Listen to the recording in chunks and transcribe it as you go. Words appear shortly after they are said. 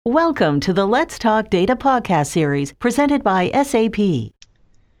Welcome to the Let's Talk Data podcast series presented by SAP.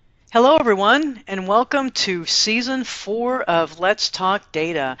 Hello, everyone, and welcome to Season 4 of Let's Talk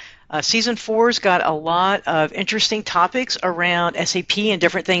Data. Season 4's got a lot of interesting topics around SAP and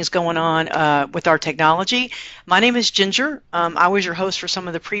different things going on with our technology. My name is Ginger. I was your host for some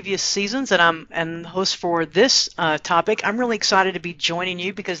of the previous seasons, and I'm the host for this topic. I'm really excited to be joining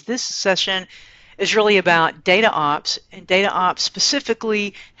you because this session is really about data ops, and data ops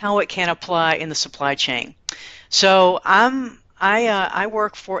specifically how it can apply in the supply chain. So I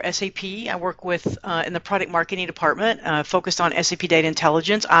work for SAP. I work with in the product marketing department, focused on SAP Data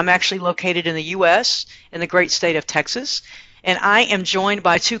Intelligence. I'm actually located in the U.S. in the great state of Texas, and I am joined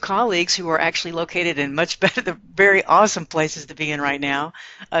by two colleagues who are actually located in much better, the very awesome places to be in right now,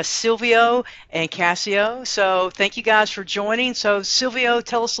 Silvio and Cassio. So thank you guys for joining. So Silvio,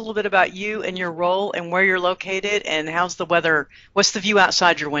 tell us a little bit about you and your role and where you're located and how's the weather. What's the view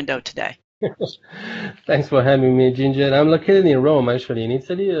outside your window today? Thanks for having me, Ginger. I'm located in Rome, actually, in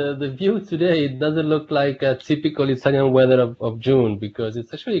Italy. The view today doesn't look like a typical Italian weather of June because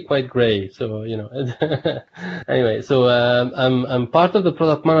it's actually quite gray. So, anyway, so I'm part of the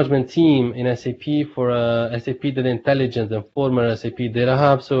product management team in SAP for SAP Data Intelligence and former SAP Data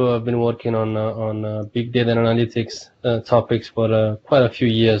Hub. So I've been working on big data and analytics topics for quite a few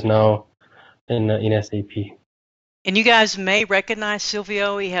years now in SAP. And you guys may recognize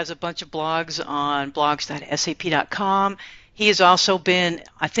Silvio. He has a bunch of blogs on blogs.sap.com. He has also been,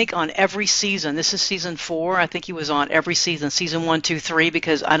 I think, on every season. This is season 4. I think he was on every season 1, 2, 3,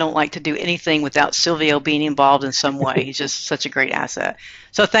 because I don't like to do anything without Silvio being involved in some way. He's just such a great asset.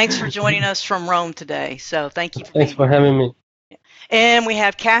 So thanks for joining us from Rome today. So thank you. Thanks for having me. And we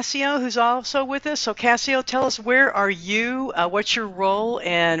have Cassio, who's also with us. So Cassio, tell us, where are you? What's your role?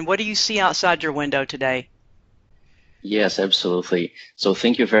 And what do you see outside your window today? Yes, absolutely. So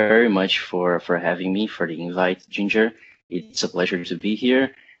thank you very much for having me, for the invite, Ginger. It's a pleasure to be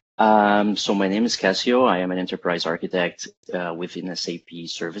here. So my name is Cassio. I am an enterprise architect within SAP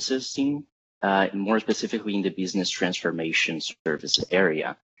services team, more specifically in the business transformation service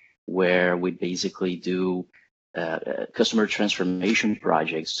area, where we basically do customer transformation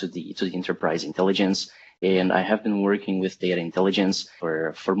projects to the enterprise intelligence. And I have been working with data intelligence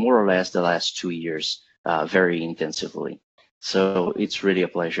for more or less the last 2 years. Very intensively. So it's really a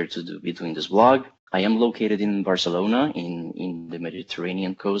pleasure to be doing this blog. I am located in Barcelona in the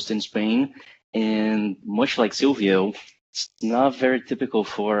Mediterranean coast in Spain. And much like Silvio, it's not very typical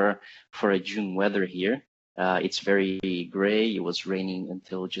for a June weather here. It's very gray. It was raining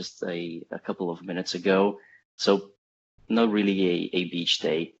until just a couple of minutes ago. So not really a beach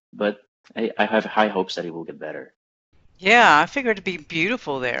day, but I have high hopes that it will get better. Yeah, I figured it'd be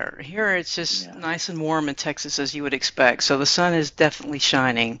beautiful there. Here it's just nice and warm in Texas as you would expect. So the sun is definitely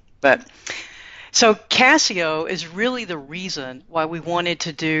shining. But so Cassio is really the reason why we wanted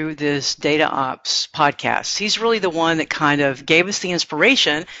to do this data ops podcast. He's really the one that kind of gave us the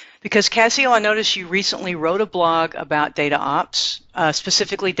inspiration because Cassio, I noticed you recently wrote a blog about data ops,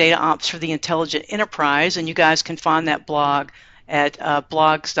 specifically data ops for the intelligent enterprise, and you guys can find that blog at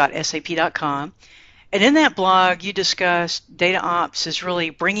blogs.sap.com. And in that blog, you discussed data ops is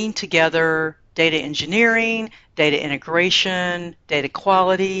really bringing together data engineering, data integration, data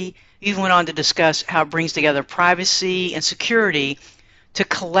quality. You even went on to discuss how it brings together privacy and security to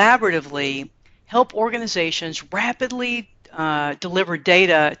collaboratively help organizations rapidly deliver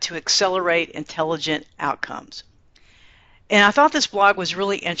data to accelerate intelligent outcomes. And I thought this blog was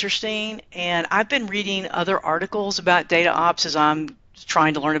really interesting, and I've been reading other articles about data ops as I'm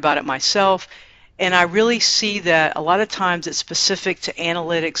trying to learn about it myself. And I really see that a lot of times it's specific to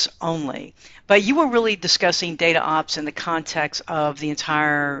analytics only. But you were really discussing data ops in the context of the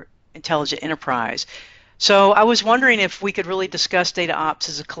entire intelligent enterprise. So I was wondering if we could really discuss data ops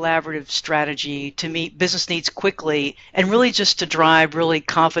as a collaborative strategy to meet business needs quickly and really just to drive really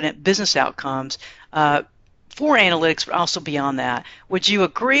confident business outcomes for analytics, but also beyond that. Would you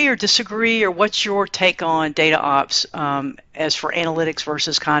agree or disagree, or what's your take on data ops as for analytics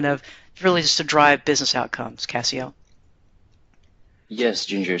versus kind of really just to drive business outcomes, Cassio? Yes,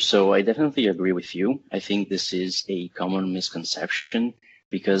 Ginger. So I definitely agree with you. I think this is a common misconception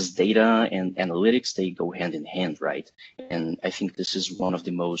because data and analytics, they go hand in hand, right? And I think this is one of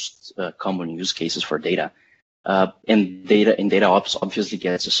the most common use cases for data. And data ops obviously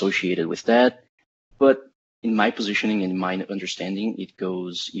gets associated with that. But in my positioning and in my understanding, it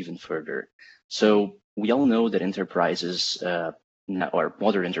goes even further. So we all know that enterprises or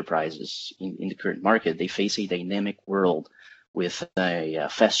modern enterprises in the current market, they face a dynamic world with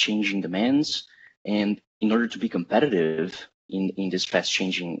fast changing demands. And in order to be competitive, in this fast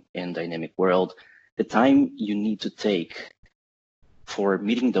changing and dynamic world, the time you need to take for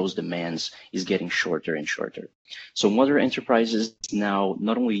meeting those demands is getting shorter and shorter. So modern enterprises now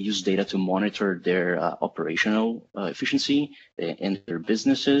not only use data to monitor their operational efficiency in their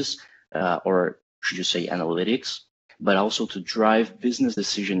businesses, or should you say analytics, but also to drive business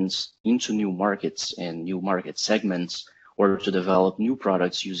decisions into new markets and new market segments, or to develop new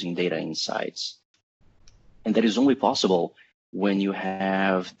products using data insights. And that is only possible when you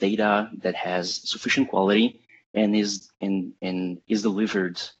have data that has sufficient quality and is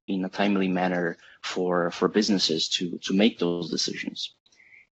delivered in a timely manner for businesses to make those decisions.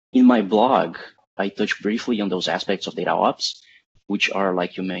 In my blog, I touch briefly on those aspects of data ops, which are,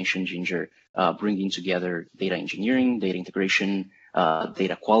 like you mentioned, Ginger, bringing together data engineering, data integration,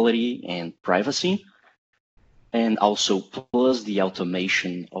 data quality, and privacy, and also plus the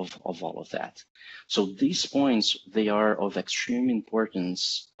automation of all of that. So these points, they are of extreme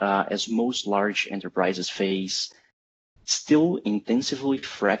importance as most large enterprises face still intensively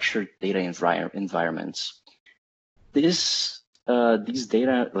fractured data environments. These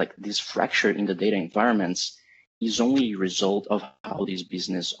data, like this fracture in the data environments, is only a result of how this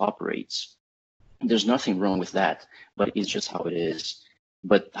business operates. There's nothing wrong with that, but it's just how it is.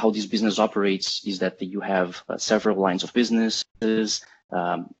 But how this business operates is that you have several lines of businesses.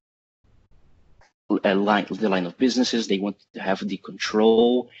 The line of businesses, they want to have the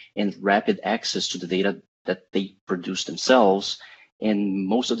control and rapid access to the data that they produce themselves. And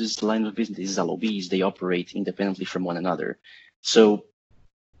most of these line of businesses, LOBs, they operate independently from one another. So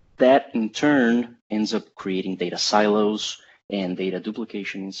that in turn ends up creating data silos and data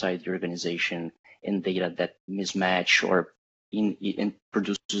duplication inside the organization, and data that mismatch or and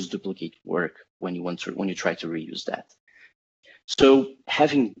produces duplicate work when you try to reuse that. So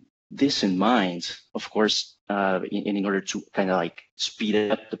having this in mind, of course, in order to kind of like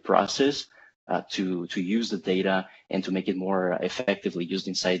speed up the process to use the data and to make it more effectively used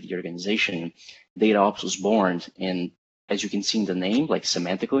inside the organization, DataOps was born. And as you can see in the name, like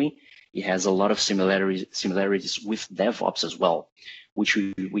semantically, it has a lot of similarities with DevOps as well, which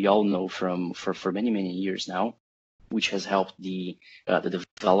we all know for many years now, which has helped the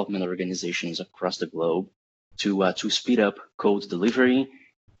development organizations across the globe to speed up code delivery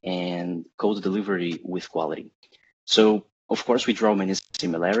and code delivery with quality. So of course we draw many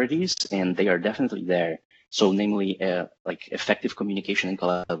similarities, and they are definitely there. So namely, like effective communication and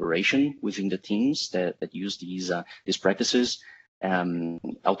collaboration within the teams that use these practices,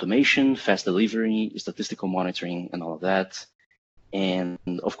 automation, fast delivery, statistical monitoring, and all of that. And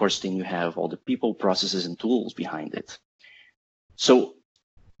of course, then you have all the people, processes, and tools behind it. So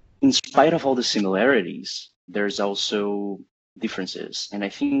in spite of all the similarities, there's also differences. And I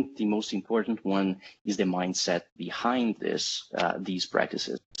think the most important one is the mindset behind these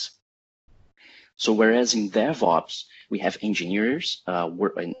practices. So whereas in DevOps, we have engineers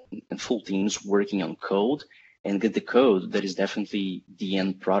and full teams working on code, and get the code that is definitely the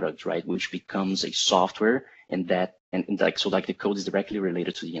end product, right? Which becomes a software, and the code is directly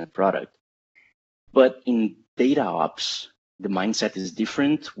related to the end product. But in DataOps, the mindset is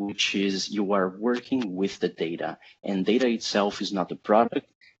different, which is you are working with the data, and data itself is not the product,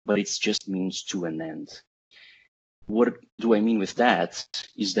 but it's just means to an end. What do I mean with that?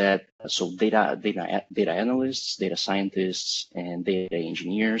 Is that so data analysts, data scientists, and data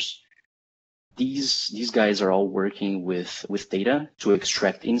engineers, these guys are all working with data to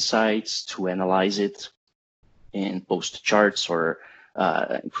extract insights, to analyze it, and post charts or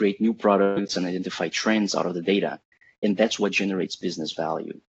create new products and identify trends out of the data. And that's what generates business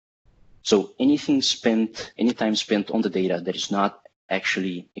value. So any time spent on the data that is not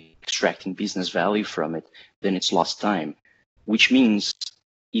actually extracting business value from it, then it's lost time, which means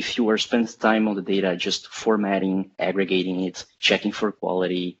if you are spending time on the data just formatting, aggregating it, checking for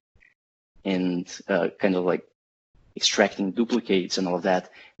quality, and kind of like extracting duplicates and all of that,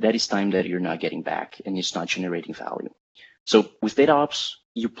 that is time that you're not getting back, and it's not generating value. So with DataOps,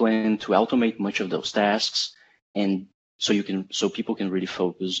 you plan to automate much of those tasks, and so people can really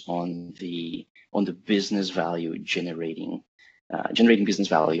focus on the business value generating business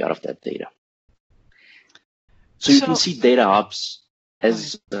value out of that data. So you can see DataOps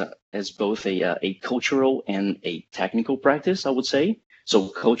as both a cultural and a technical practice, I would say. So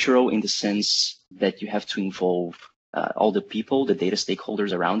cultural in the sense that you have to involve all the people, the data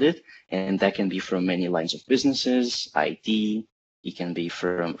stakeholders around it, and that can be from many lines of businesses, IT, it can be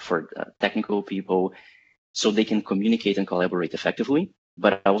for technical people, so they can communicate and collaborate effectively,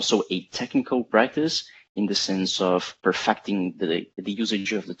 but also a technical practice in the sense of perfecting the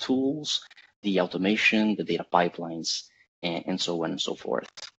usage of the tools, the automation, the data pipelines, and so on and so forth.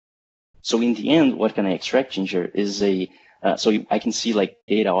 So in the end, what can I extract, Ginger, is so I can see like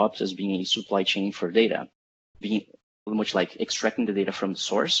data ops as being a supply chain for data, being much like extracting the data from the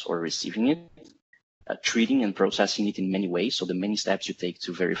source or receiving it, treating and processing it in many ways. So the many steps you take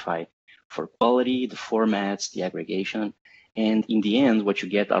to verify for quality, the formats, the aggregation, and in the end, what you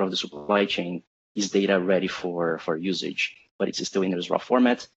get out of the supply chain is data ready for usage, but it's still in its raw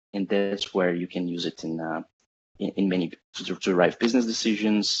format, and that's where you can use it in many to derive business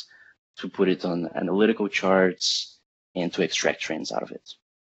decisions, to put it on analytical charts, and to extract trends out of it.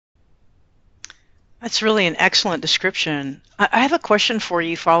 That's really an excellent description. I have a question for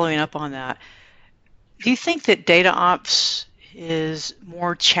you following up on that. Do you think that data ops is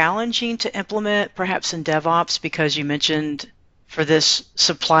more challenging to implement perhaps in DevOps, because you mentioned for this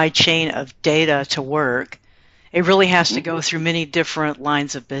supply chain of data to work, it really has to go through many different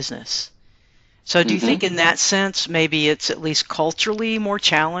lines of business? So do you think in that sense maybe it's at least culturally more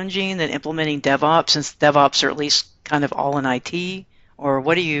challenging than implementing DevOps, since DevOps are at least kind of all in IT? Or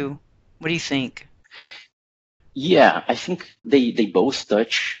what do you think? Yeah, I think they both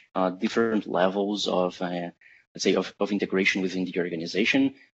touch different levels of let's say of integration within the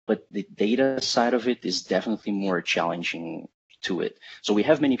organization, but the data side of it is definitely more challenging to it. So we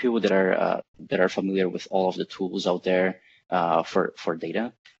have many people that are familiar with all of the tools out there for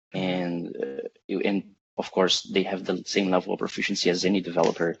data, and of course they have the same level of proficiency as any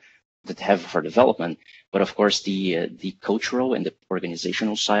developer that have for development. But of course the cultural and the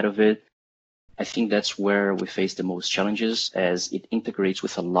organizational side of it, I think that's where we face the most challenges, as it integrates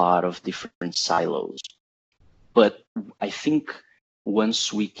with a lot of different silos. But I think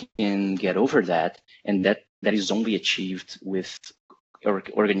once we can get over that, and that is only achieved with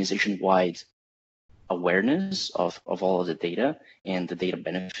organization-wide awareness of all of the data and the data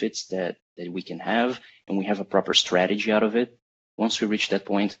benefits that we can have, and we have a proper strategy out of it. Once we reach that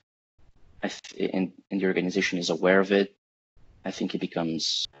point, and the organization is aware of it, I think it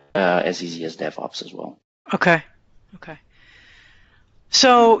becomes as easy as DevOps as well. Okay.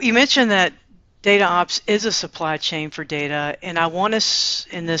 So you mentioned that data ops is a supply chain for data, and I want us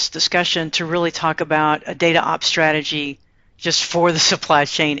in this discussion to really talk about a data ops strategy just for the supply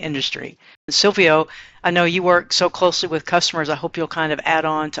chain industry. Silvio, I know you work so closely with customers. I hope you'll kind of add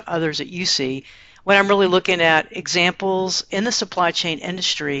on to others that you see. When I'm really looking at examples in the supply chain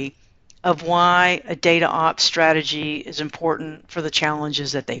industry of why a data ops strategy is important for the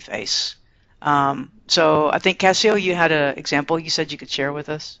challenges that they face. So I think, Cassio, you had an example you said you could share with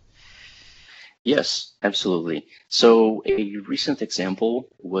us. Yes, absolutely. So a recent example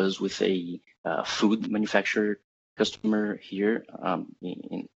was with a food manufacturer customer here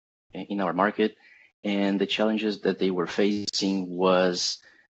in our market, and the challenges that they were facing was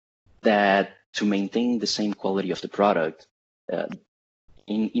that to maintain the same quality of the product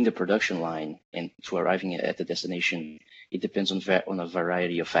in the production line and to arriving at the destination, it depends on a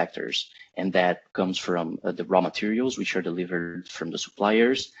variety of factors, and that comes from the raw materials which are delivered from the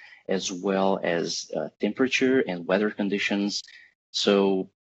suppliers, as well as temperature and weather conditions. So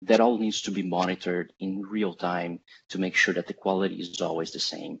that all needs to be monitored in real time to make sure that the quality is always the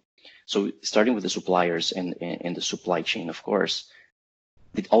same. So starting with the suppliers and the supply chain, of course,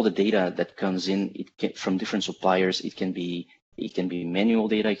 all the data that comes in from different suppliers, it can be manual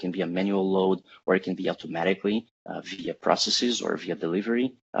data, it can be a manual load, or it can be automatically via processes or via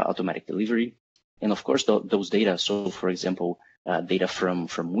delivery, automatic delivery. And of course, those data, so for example, data from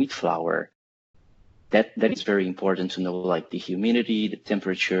wheat flour, that is very important to know, like the humidity, the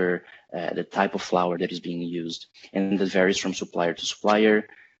temperature, the type of flour that is being used, and that varies from supplier to supplier.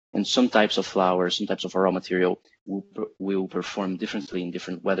 And some types of flour, some types of raw material will perform differently in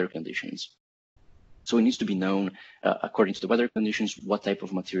different weather conditions. So it needs to be known, according to the weather conditions, what type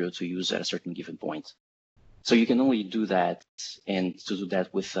of material to use at a certain given point. So you can only do that, and to do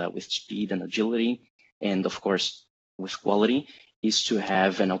that with speed and agility, and of course with quality, is to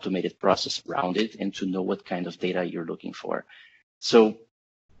have an automated process around it and to know what kind of data you're looking for. So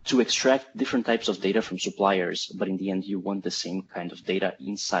to extract different types of data from suppliers, but in the end you want the same kind of data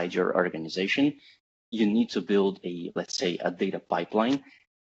inside your organization, you need to build let's say, a data pipeline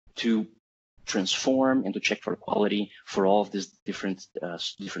to transform and to check for quality for all of these different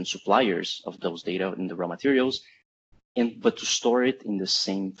suppliers of those data in the raw materials, but to store it in the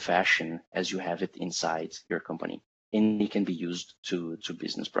same fashion as you have it inside your company, and it can be used to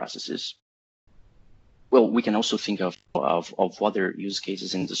business processes. Well, we can also think of other use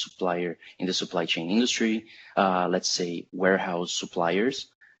cases in the supply chain industry. Let's say warehouse suppliers,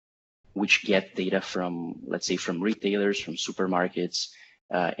 which get data from, let's say, from retailers, from supermarkets,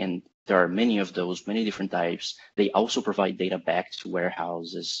 and there are many of those, many different types. They also provide data back to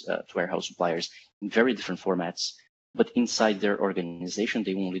warehouses, to warehouse suppliers in very different formats. But inside their organization,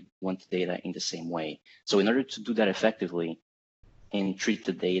 they only want data in the same way. So in order to do that effectively and treat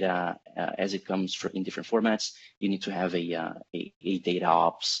the data as it comes in different formats, you need to have a data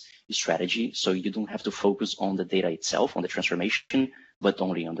ops strategy. So you don't have to focus on the data itself, on the transformation, but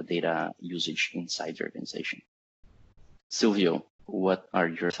only on the data usage inside the organization. Silvio, what are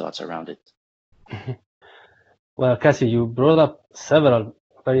your thoughts around it? Well, Cassie, you brought up several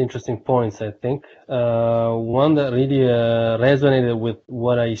very interesting points, I think. One that really resonated with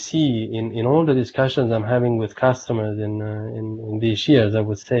what I see in all the discussions I'm having with customers in these years, I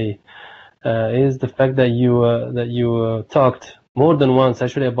would say, is the fact that you talked more than once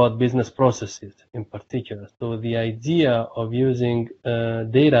actually about business processes in particular. So the idea of using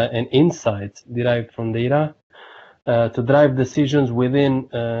data and insights derived from data to drive decisions within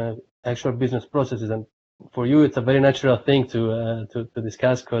actual business processes. And for you, it's a very natural thing to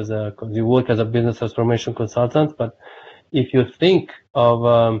discuss because you work as a business transformation consultant. But if you think of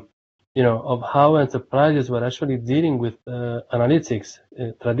of how enterprises were actually dealing with analytics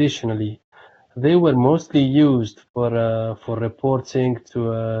traditionally, they were mostly used for reporting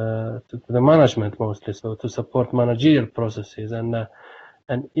to the management mostly, so to support managerial processes.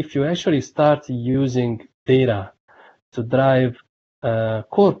 And if you actually start using data to drive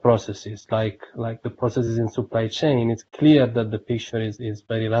core processes like the processes in supply chain, it's clear that the picture is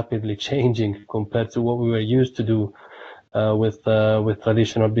very rapidly changing compared to what we were used to do with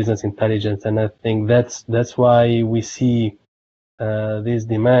traditional business intelligence. And I think that's why we see this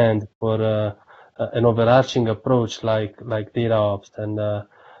demand for an overarching approach like data ops. And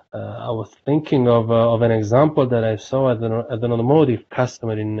I was thinking of an example that I saw at an automotive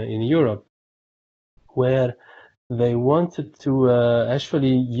customer in Europe, where they wanted to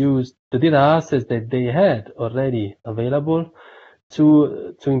actually use the data assets that they had already available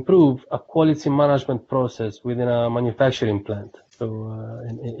to improve a quality management process within a manufacturing plant. So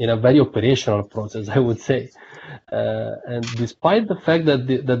in a very operational process, I would say. And despite the fact that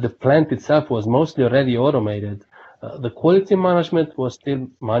the plant itself was mostly already automated, the quality management was still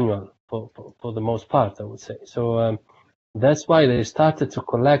manual for the most part, I would say. So that's why they started to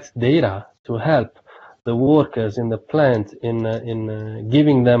collect data to help the workers in the plant in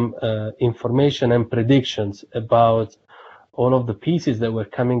giving them information and predictions about all of the pieces that were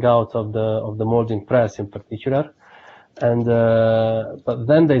coming out of the molding press in particular. And but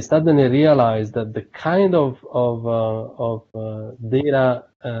then they suddenly realized that the kind of data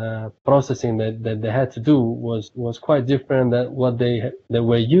processing that they had to do was quite different than what they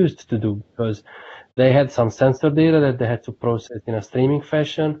were used to do, because they had some sensor data that they had to process in a streaming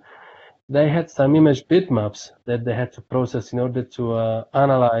fashion. They had some image bitmaps that they had to process in order to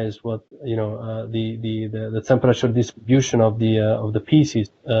analyze what the temperature distribution of the pieces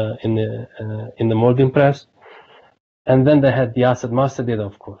in the molding press. And then they had the asset master data,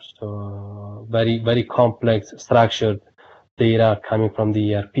 of course, so very, very complex structured data coming from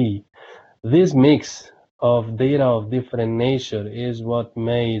the ERP. This mix of data of different nature is what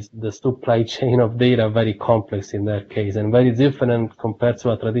made the supply chain of data very complex in that case, and very different compared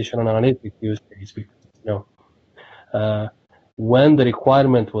to a traditional analytic use case. Because, when the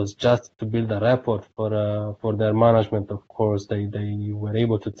requirement was just to build a report for their management, of course, they were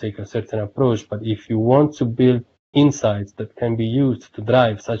able to take a certain approach. But if you want to build insights that can be used to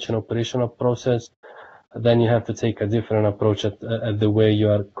drive such an operational process, then you have to take a different approach at the way you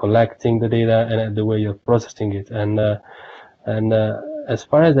are collecting the data and at the way you're processing it. And as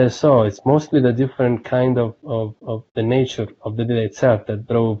far as I saw, it's mostly the different kind of the nature of the data itself that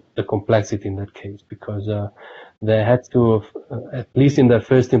drove the complexity in that case, because they had to, at least in their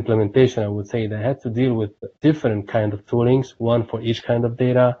first implementation, I would say, they had to deal with different kind of toolings, one for each kind of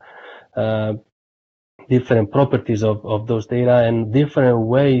data, different properties of those data, and different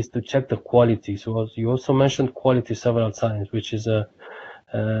ways to check the quality. So you also mentioned quality several times, which is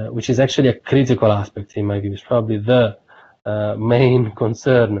actually a critical aspect in my view. It's probably the main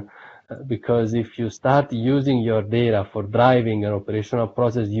concern, because if you start using your data for driving an operational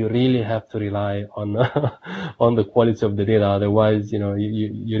process, you really have to rely on on the quality of the data. Otherwise,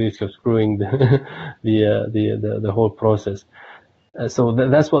 you risk of screwing the whole process. So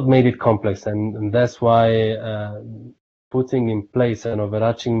that's what made it complex, and that's why putting in place an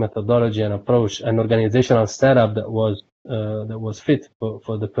overarching methodology and approach, an organizational setup that was fit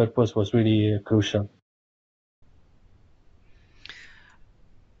for the purpose was really crucial.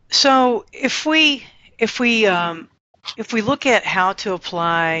 So if we look at how to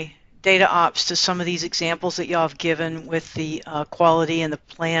apply data ops to some of these examples that y'all have given with the quality and the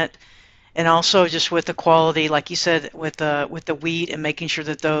plant, and also just with the quality, like you said, with the wheat and making sure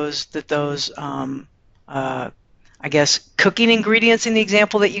that those I guess cooking ingredients in the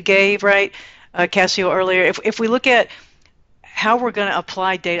example that you gave, right, Cassio, earlier. If we look at how we're going to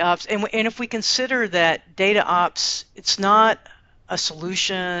apply data ops, and if we consider that data ops, it's not a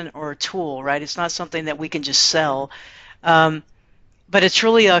solution or a tool, right? It's not something that we can just sell, but it's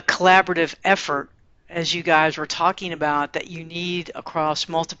really a collaborative effort, as you guys were talking about, that you need across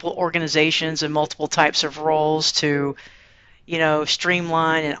multiple organizations and multiple types of roles to,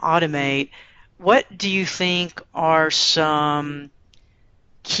 streamline and automate. What do you think are some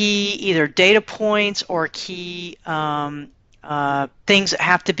key either data points or key things that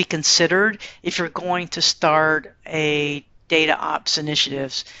have to be considered if you're going to start a data ops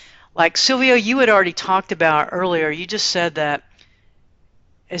initiatives? Like Silvio, you had already talked about earlier, you just said that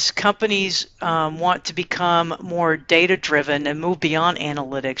as companies want to become more data-driven and move beyond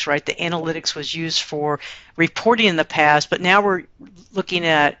analytics, right? The analytics was used for reporting in the past, but now we're looking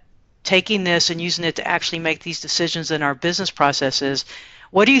at taking this and using it to actually make these decisions in our business processes.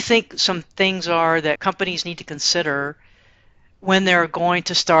 What do you think some things are that companies need to consider when they're going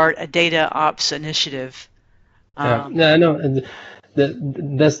to start a data ops initiative? That's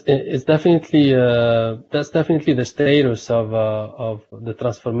definitely the status of the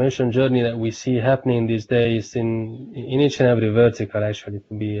transformation journey that we see happening these days in each and every vertical. Actually,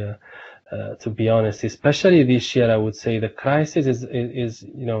 to be honest, especially this year, I would say the crisis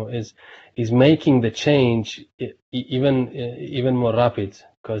is making the change even more rapid,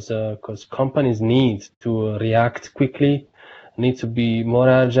 because companies need to react quickly, need to be more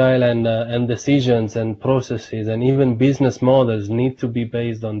agile, and decisions and processes and even business models need to be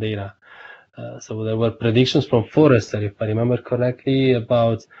based on data. So there were predictions from Forrester, if I remember correctly,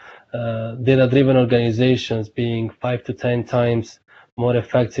 about data-driven organizations being 5 to 10 times more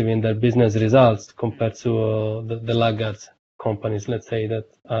effective in their business results compared to the laggard companies, let's say, that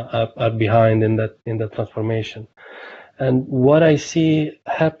are behind in that transformation. And what I see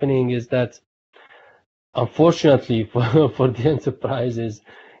happening is that, unfortunately for the enterprises,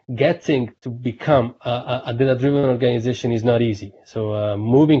 getting to become a data-driven organization is not easy. So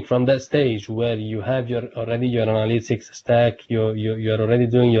moving from that stage where you have already your analytics stack, you're already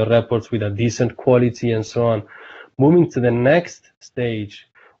doing your reports with a decent quality and so on, moving to the next stage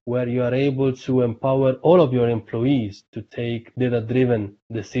where you are able to empower all of your employees to take data-driven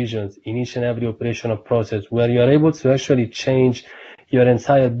decisions in each and every operational process, where you are able to actually change your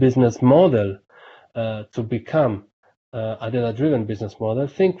entire business model to become a data-driven business model.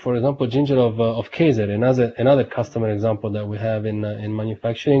 Think, for example, Ginger of Kaiser, another customer example that we have in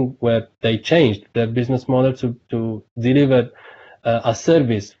manufacturing, where they changed their business model to deliver a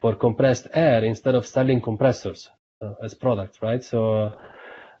service for compressed air instead of selling compressors as products, right? So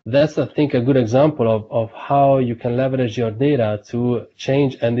that's, I think, a good example of how you can leverage your data to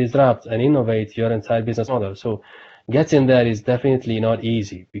change and disrupt and innovate your entire business model. So getting there is definitely not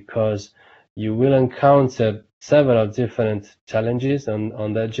easy, because you will encounter several different challenges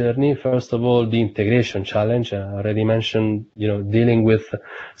on that journey. First of all, the integration challenge. I already mentioned, dealing with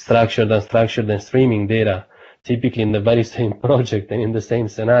structured, unstructured, and streaming data, typically in the very same project and in the same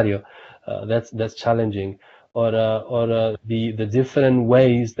scenario. That's challenging. Or the different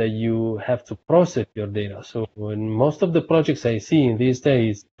ways that you have to process your data. So in most of the projects I see in these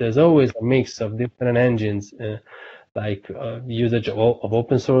days, there's always a mix of different engines, like usage of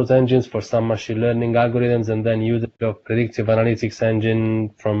open source engines for some machine learning algorithms, and then usage of predictive analytics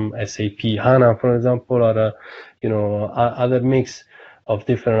engine from SAP HANA, for example, or other mix of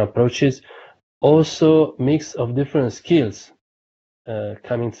different approaches. Also, mix of different skills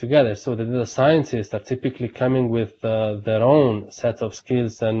coming together. So the data scientists are typically coming with their own set of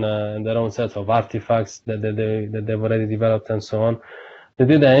skills and their own set of artifacts that they've already developed and so on. The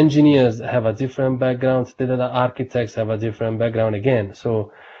data engineers have a different background. The data architects have a different background again.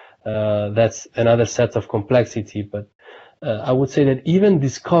 So that's another set of complexity. But I would say that even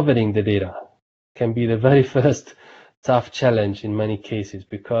discovering the data can be the very first tough challenge in many cases,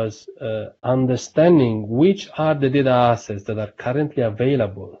 because understanding which are the data assets that are currently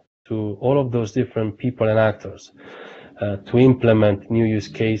available to all of those different people and actors to implement new use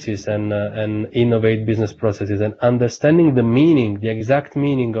cases and innovate business processes, and understanding the exact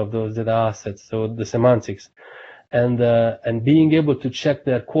meaning of those data assets, so the semantics, and being able to check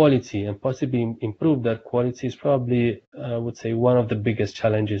their quality and possibly improve their quality is probably, I would say, one of the biggest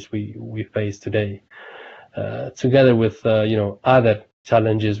challenges we face today. Together with other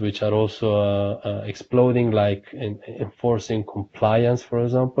challenges which are also exploding, like enforcing compliance, for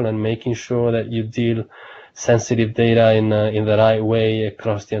example, and making sure that you deal sensitive data in the right way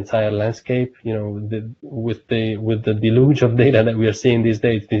across the entire landscape. With the deluge of data that we are seeing these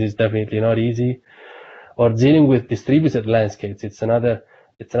days, this is definitely not easy. Or dealing with distributed landscapes, it's another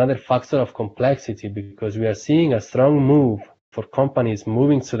factor of complexity, because we are seeing a strong move for companies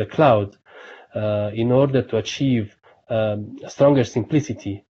moving to the cloud in order to achieve stronger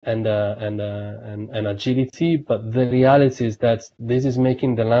simplicity and agility. But the reality is that this is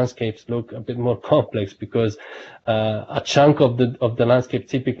making the landscapes look a bit more complex, because a chunk of the landscape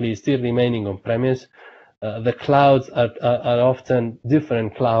typically is still remaining on premise. The clouds are often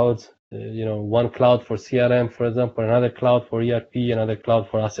different clouds. One cloud for CRM, for example, another cloud for ERP, another cloud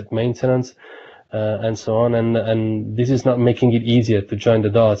for asset maintenance, and so on. And this is not making it easier to join the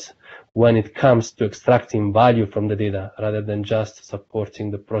dots when it comes to extracting value from the data, rather than just supporting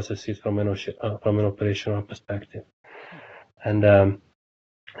the processes from an operational perspective. And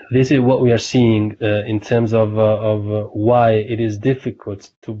this is what we are seeing in terms of why it is difficult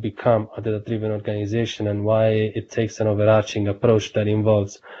to become a data-driven organization, and why it takes an overarching approach that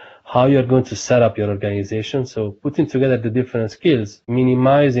involves how you're going to set up your organization. So putting together the different skills,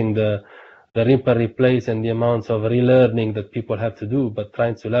 minimizing the rip and replace and the amounts of relearning that people have to do, but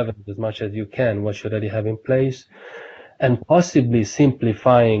trying to leverage as much as you can what you already have in place, and possibly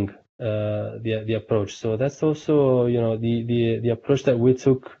simplifying the approach. So that's also the approach that we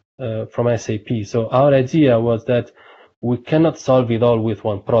took from SAP. So our idea was that we cannot solve it all with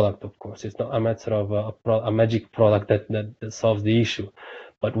one product. Of course, it's not a matter of a magic product that solves the issue.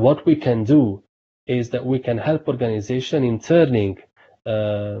 But what we can do is that we can help organization in turning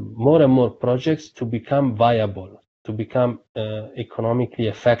more and more projects to become viable, to become economically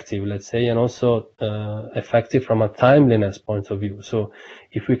effective, let's say, and also effective from a timeliness point of view. So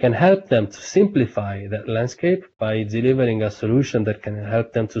if we can help them to simplify that landscape by delivering a solution that can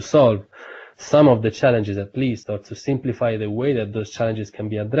help them to solve some of the challenges at least, or to simplify the way that those challenges can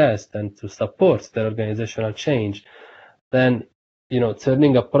be addressed, and to support their organizational change, then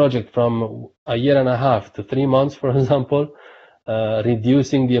turning a project from a year and a half to 3 months, for example,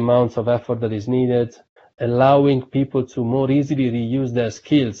 reducing the amounts of effort that is needed, allowing people to more easily reuse their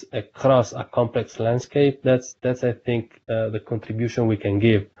skills across a complex landscape. That's I think the contribution we can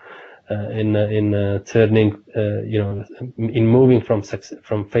give in turning in moving from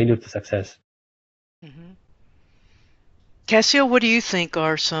failure to success. Mm-hmm. Cassio, what do you think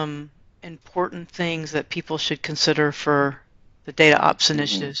are some important things that people should consider for the data ops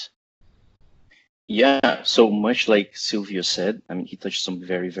initiatives? Yeah, so much like Silvio said, I mean, he touched some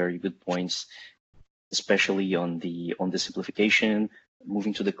very, very good points, especially on the simplification,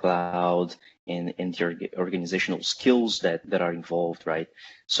 moving to the cloud, and the organizational skills that are involved, right?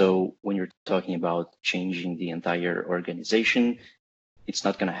 So when you're talking about changing the entire organization, it's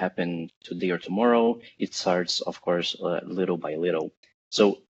not going to happen today or tomorrow. It starts, of course, little by little.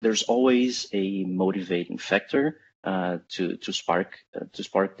 So there's always a motivating factor to spark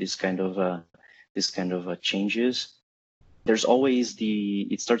this kind of changes. There's always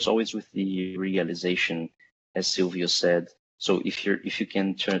it starts always with the realization, as Silvio said. So if you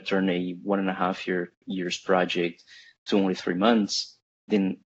can turn a 1.5 years project to only 3 months,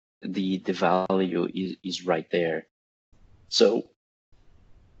 then the value is right there. So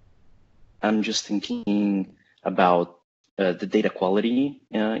I'm just thinking about the data quality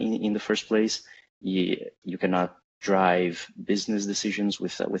in the first place. You cannot drive business decisions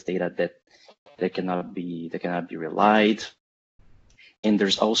with data that cannot be relied. And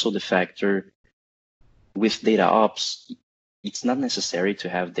there's also the factor with data ops, it's not necessary to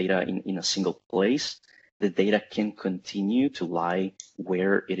have data in a single place. The data can continue to lie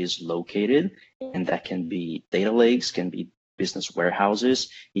where it is located, and that can be data lakes, can be business warehouses,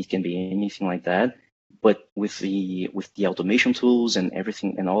 it can be anything like that. But with the automation tools and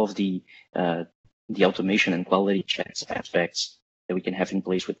everything, and all of the automation and quality checks aspects that we can have in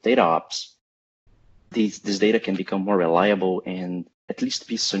place with data ops, this data can become more reliable and at least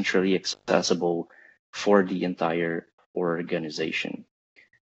be centrally accessible for the entire organization.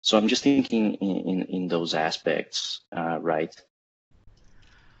 So I'm just thinking in those aspects, right?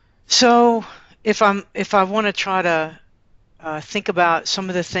 So if I want to try to think about some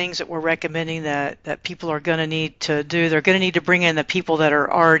of the things that we're recommending that people are going to need to do, they're going to need to bring in the people that are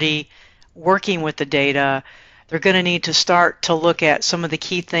already working with the data. They're going to need to start to look at some of the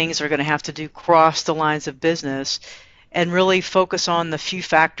key things they're going to have to do across the lines of business, and really focus on the few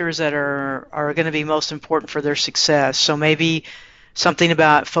factors that are going to be most important for their success. So maybe something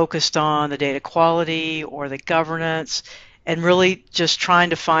about focused on the data quality or the governance, and really just trying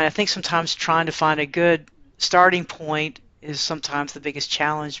to find, I think sometimes trying to find a good starting point is sometimes the biggest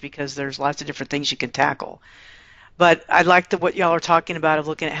challenge because there's lots of different things you can tackle. But I like what y'all are talking about of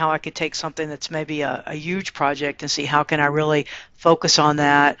looking at how I could take something that's maybe a huge project and see how can I really focus on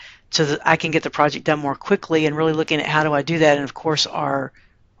that so that I can get the project done more quickly, and really looking at how do I do that. And of course our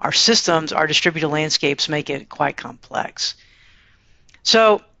systems, our distributed landscapes make it quite complex.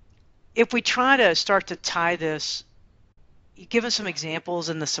 So if we try to start to tie this, you give us some examples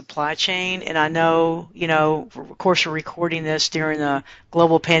in the supply chain, and I know, of course, we're recording this during the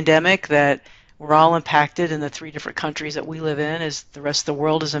global pandemic that we're all impacted in the 3 different countries that we live in, as the rest of the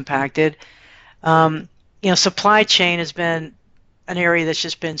world is impacted. Supply chain has been an area that's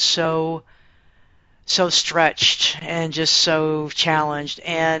just been so stretched and just so challenged.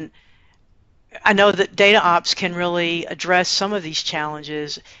 And I know that data ops can really address some of these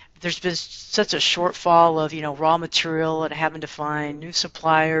challenges. There's been such a shortfall of, raw material and having to find new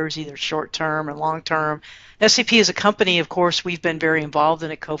suppliers, either short-term or long-term. SAP as a company, of course, we've been very involved in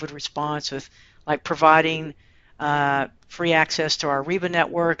a COVID response with like providing free access to our Ariba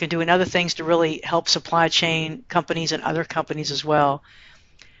network and doing other things to really help supply chain companies and other companies as well.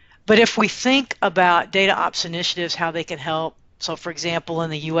 But if we think about data ops initiatives, how they can help, so for example, in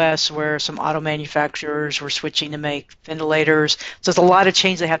the US where some auto manufacturers were switching to make ventilators, so there's a lot of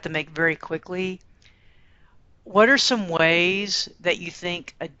change they have to make very quickly. What are some ways that you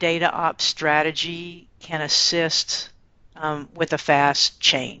think a data ops strategy can assist with a fast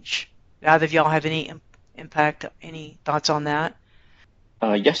change? Either of y'all have any impact, any thoughts on that?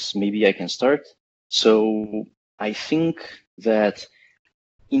 Yes, maybe I can start. So I think that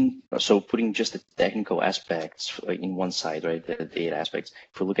putting just the technical aspects in one side, right, the data aspects,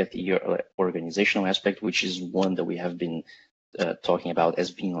 if we look at the organizational aspect, which is one that we have been talking about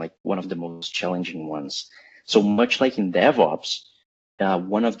as being like one of the most challenging ones. So much like in DevOps,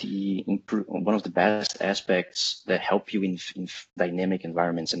 one of the best aspects that help you in dynamic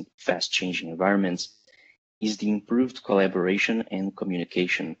environments and fast changing environments is the improved collaboration and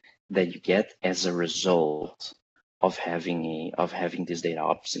communication that you get as a result of having this data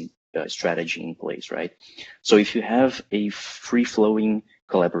ops strategy in place, right? So if you have a free-flowing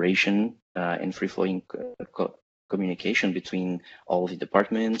collaboration and free-flowing communication between all the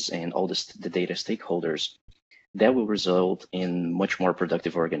departments and all the data stakeholders, that will result in much more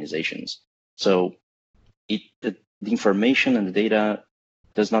productive organizations. So the information and the data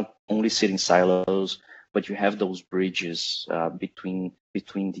does not only sit in silos, but you have those bridges between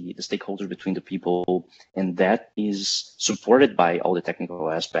the stakeholders, between the people, and that is supported by all the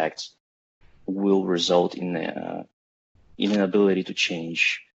technical aspects, will result in an ability to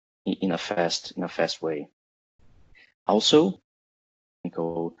change in a fast way. Also,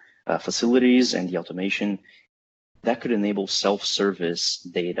 facilities and the automation that could enable self-service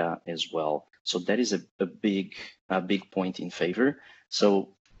data as well. So that is a big point in favor.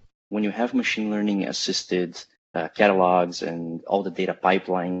 So when you have machine learning assisted catalogs and all the data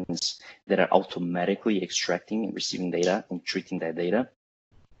pipelines that are automatically extracting and receiving data and treating that data,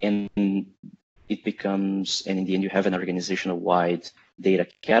 and it becomes, and in the end you have an organizational-wide data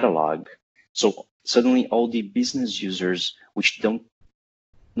catalog. So suddenly all the business users, which don't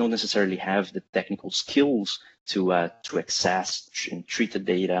necessarily have the technical skills to access and treat the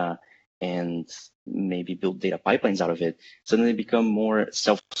data and maybe build data pipelines out of it, suddenly become more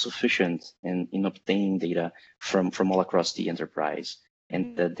self-sufficient in obtaining data from all across the enterprise.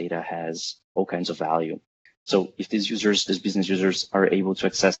 And the data has all kinds of value. So if these business users are able to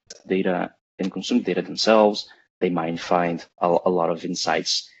access data and consume data themselves, they might find a lot of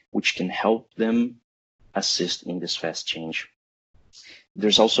insights which can help them assist in this fast change.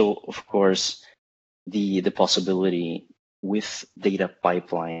 There's also, of course, the possibility with data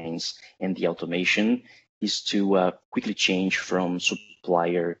pipelines and the automation is to quickly change from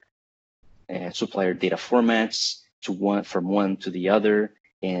supplier data formats from one to the other,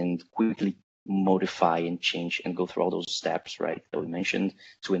 and quickly modify and change and go through all those steps, right, that we mentioned,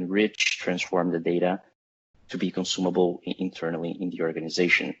 to enrich, transform the data to be consumable internally in the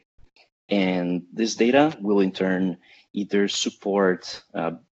organization. And this data will in turn either support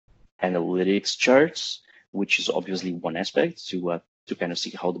analytics charts, which is obviously one aspect to kind of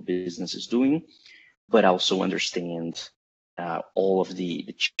see how the business is doing, but also understand all of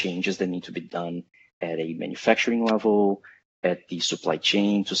the changes that need to be done at a manufacturing level, at the supply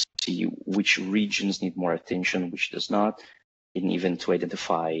chain, to see which regions need more attention, which does not, and even to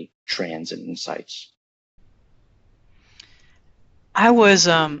identify trends and insights. I was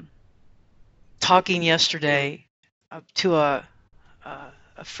talking yesterday to a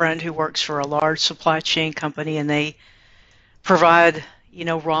friend who works for a large supply chain company, and they provide,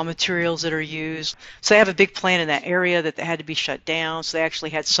 raw materials that are used. So they have a big plant in that area that had to be shut down. So they actually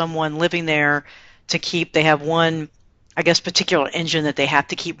had someone living there to keep. They have one, I guess, particular engine that they have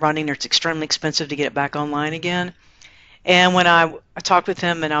to keep running. It's extremely expensive to get it back online again. And when I talked with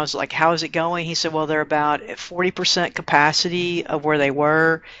him and I was like, how is it going? He said, well, they're about at 40% capacity of where they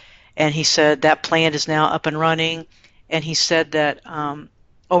were. And he said that plant is now up and running. And he said that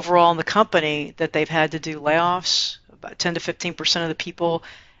overall in the company that they've had to do layoffs, about 10 to 15% of the people,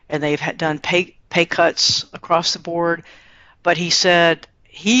 and they've done pay cuts across the board. But he said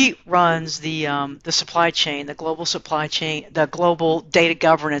he runs the supply chain, the global supply chain, the global data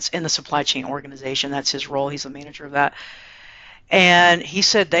governance in the supply chain organization. That's his role. He's the manager of that. And he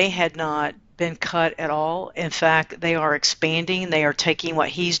said they had not been cut at all. In fact, they are expanding. They are taking what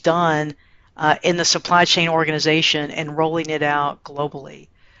he's done in the supply chain organization and rolling it out globally.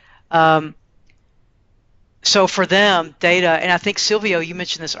 So for them, data, and I think Silvio, you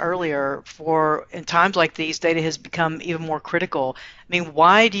mentioned this earlier, in times like these, data has become even more critical. I mean,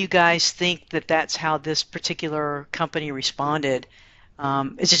 why do you guys think that that's how this particular company responded?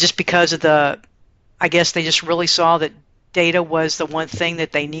 Is it just because of I guess they just really saw that data was the one thing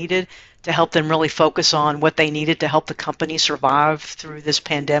that they needed to help them really focus on what they needed to help the company survive through this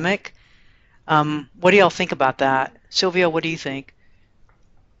pandemic? What do y'all think about that? Silvio, what do you think?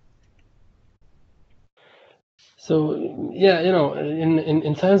 So yeah,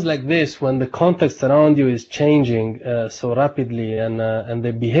 in times like this, when the context around you is changing so rapidly, and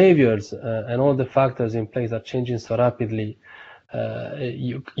the behaviors and all the factors in place are changing so rapidly,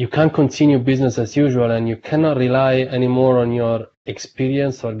 you can't continue business as usual, and you cannot rely anymore on your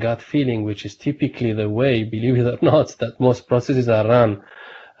experience or gut feeling, which is typically the way, believe it or not, that most processes are run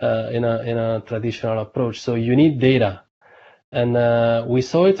in a traditional approach. So you need data. And we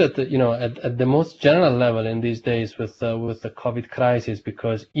saw it at the most general level in these days with the COVID crisis,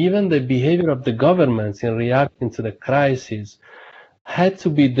 because even the behavior of the governments in reacting to the crisis had to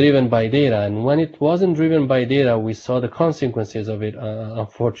be driven by data. And when it wasn't driven by data, we saw the consequences of it,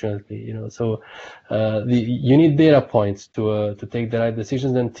 unfortunately. So you need data points to take the right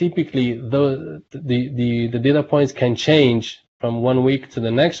decisions. And typically, the data points can change from one week to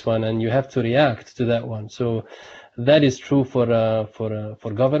the next one, and you have to react to that one. So that is true for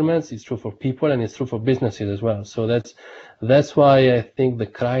governments, it's true for people, and it's true for businesses as well. So that's why I think the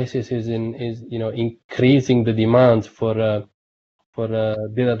crisis is increasing the demand for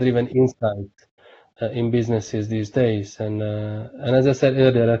data-driven insight in businesses these days. And as I said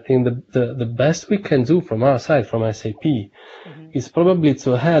earlier, I think the best we can do from our side, from SAP, is probably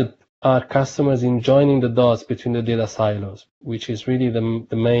to help our customers in joining the dots between the data silos, which is really the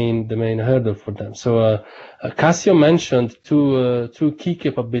main hurdle for them. So Cassio mentioned two key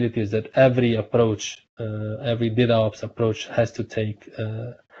capabilities that every approach, every data ops approach has to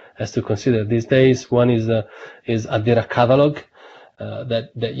consider these days. One is a data catalog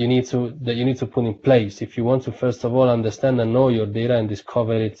that you need to put in place if you want to, first of all, understand and know your data and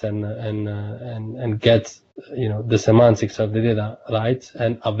discover it and get the semantics of the data right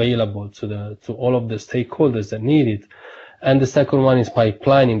and available to all of the stakeholders that need it. And the second one is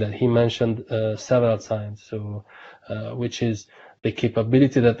pipelining, that he mentioned several times. So which is the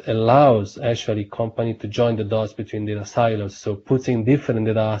capability that allows actually company to join the dots between data silos. So putting different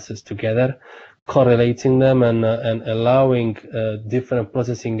data assets together, correlating them, and allowing different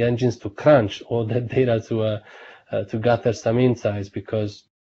processing engines to crunch all that data to gather some insights, because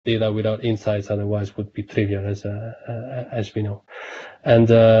data without insights otherwise would be trivial, as we know.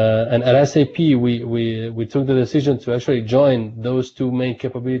 And at SAP we took the decision to actually join those two main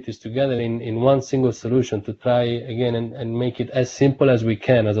capabilities together in one single solution, to try again and make it as simple as we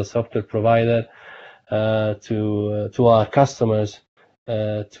can as a software provider to our customers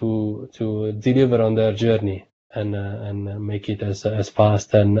to deliver on their journey and make it as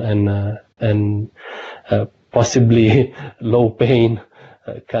fast and possibly low pain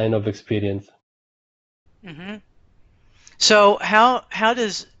kind of experience. Mm-hmm. So how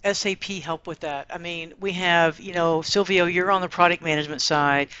does SAP help with that? I mean, we have, Silvio, you're on the product management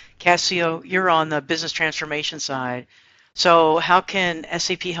side. Cassio, you're on the business transformation side. So how can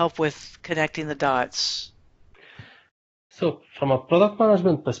SAP help with connecting the dots? So from a product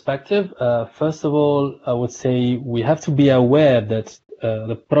management perspective, first of all, I would say we have to be aware that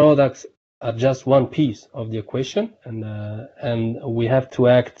the products are just one piece of the equation, and we have to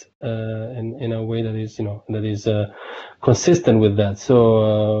act in a way that is consistent with that.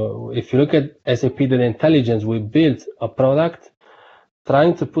 So if you look at SAP Data Intelligence, we built a product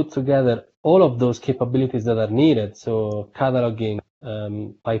trying to put together all of those capabilities that are needed. So cataloging,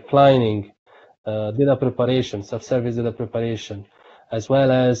 pipelining, data preparation, self-service data preparation, as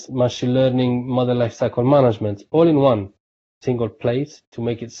well as machine learning model lifecycle management, all in one single place to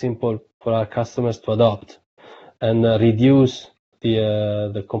make it simple for our customers to adopt and reduce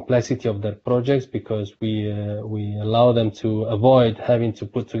the complexity of their projects, because we allow them to avoid having to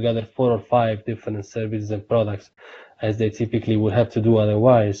put together 4 or 5 different services and products as they typically would have to do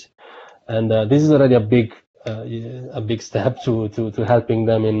otherwise. And this is already a big step to helping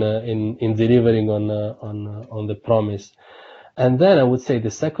them in delivering on the promise. And then I would say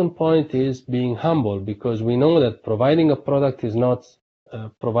the second point is being humble, because we know that providing a product is not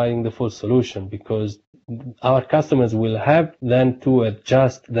providing the full solution, because our customers will have then to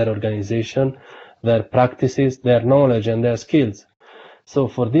adjust their organization, their practices, their knowledge, and their skills. So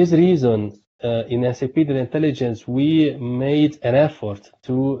for this reason, in SAP Data Intelligence, we made an effort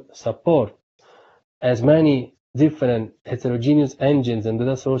to support as many different heterogeneous engines and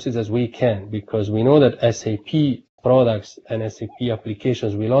data sources as we can, because we know that SAP products and SAP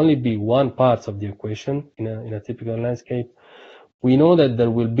applications will only be one part of the equation in a typical landscape. We know that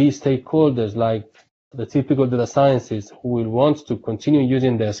there will be stakeholders like the typical data scientists who will want to continue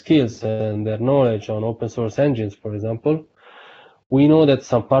using their skills and their knowledge on open source engines, for example. We know that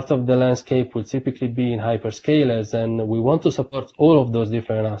some part of the landscape will typically be in hyperscalers, and we want to support all of those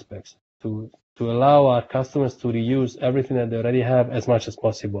different aspects to allow our customers to reuse everything that they already have as much as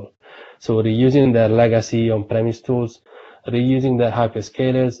possible. So reusing their legacy on-premise tools, reusing their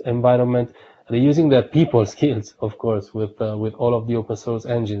hyperscalers environment, reusing their people skills, of course, with all of the open source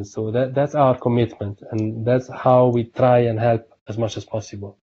engines. So that's our commitment, and that's how we try and help as much as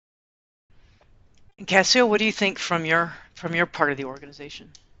possible. Cassio, what do you think from your part of the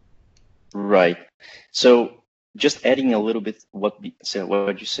organization? Right. So just adding a little bit what you said,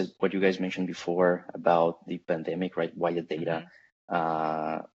 what you guys mentioned before about the pandemic, right? Why the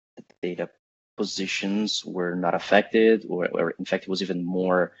data positions were not affected, or in fact it was even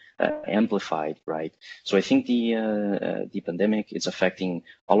more amplified, right? So I think the pandemic is affecting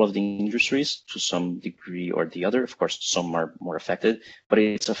all of the industries to some degree or the other. Of course, some are more affected, but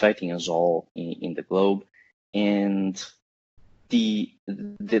it's affecting us all in the globe. And the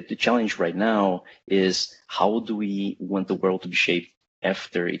challenge right now is, how do we want the world to be shaped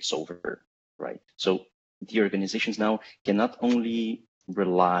after it's over, right? So the organizations now can not only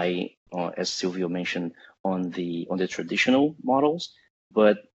rely, as Silvio mentioned, on the traditional models,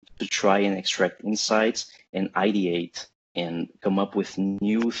 but to try and extract insights and ideate and come up with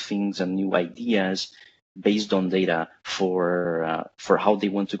new things and new ideas based on data for how they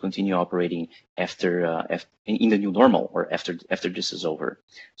want to continue operating after in the new normal, or after this is over.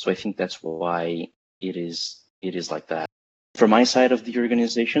 So I think that's why it is like that. From my side of the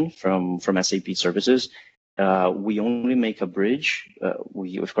organization, from SAP Services, we only make a bridge.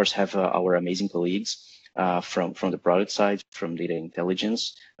 We of course have our amazing colleagues from the product side, from data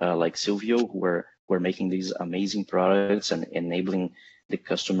intelligence, like Silvio, who are making these amazing products and enabling the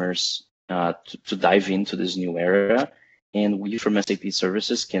customers to dive into this new era. And we from SAP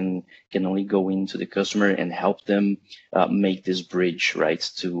Services can only go into the customer and help them make this bridge, right,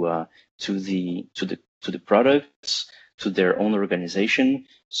 to the products, to their own organization.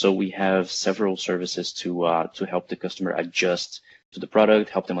 So we have several services to help the customer adjust to the product,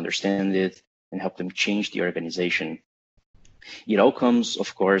 help them understand it, and help them change the organization. It all comes,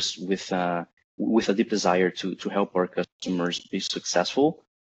 of course, with a deep desire to help our customers be successful.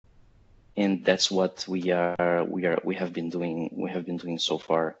 And that's what we have been doing so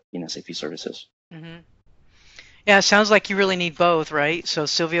far in SAP Services. Mm-hmm. Yeah, it sounds like you really need both, right? So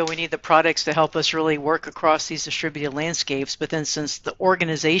Silvio, we need the products to help us really work across these distributed landscapes, but then since the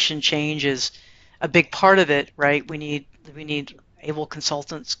organization change is a big part of it, right? We need able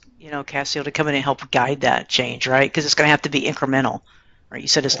consultants, Cassio, to come in and help guide that change, right? Because it's going to have to be incremental, right? You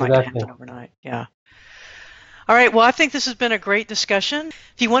said it's not going to happen overnight. Yeah. All right, well, I think this has been a great discussion.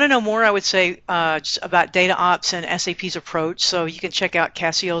 If you want to know more, I would say just about data ops and SAP's approach, so you can check out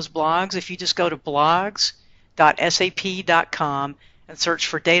Cassio's blogs. If you just go to blogs.sap.com and search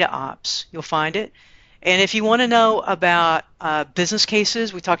for data ops, you'll find it. And if you want to know about business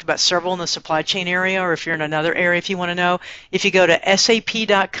cases, we talked about several in the supply chain area, or if you're in another area, if you want to know, if you go to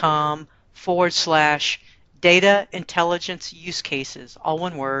sap.com/data intelligence use cases, all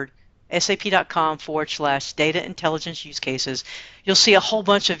one word, sap.com/data intelligence use cases, you'll see a whole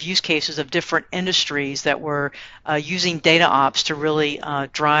bunch of use cases of different industries that were using data ops to really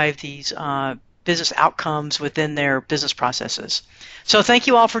drive these business outcomes within their business processes. So thank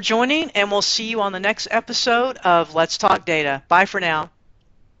you all for joining, and we'll see you on the next episode of Let's Talk Data. Bye for now.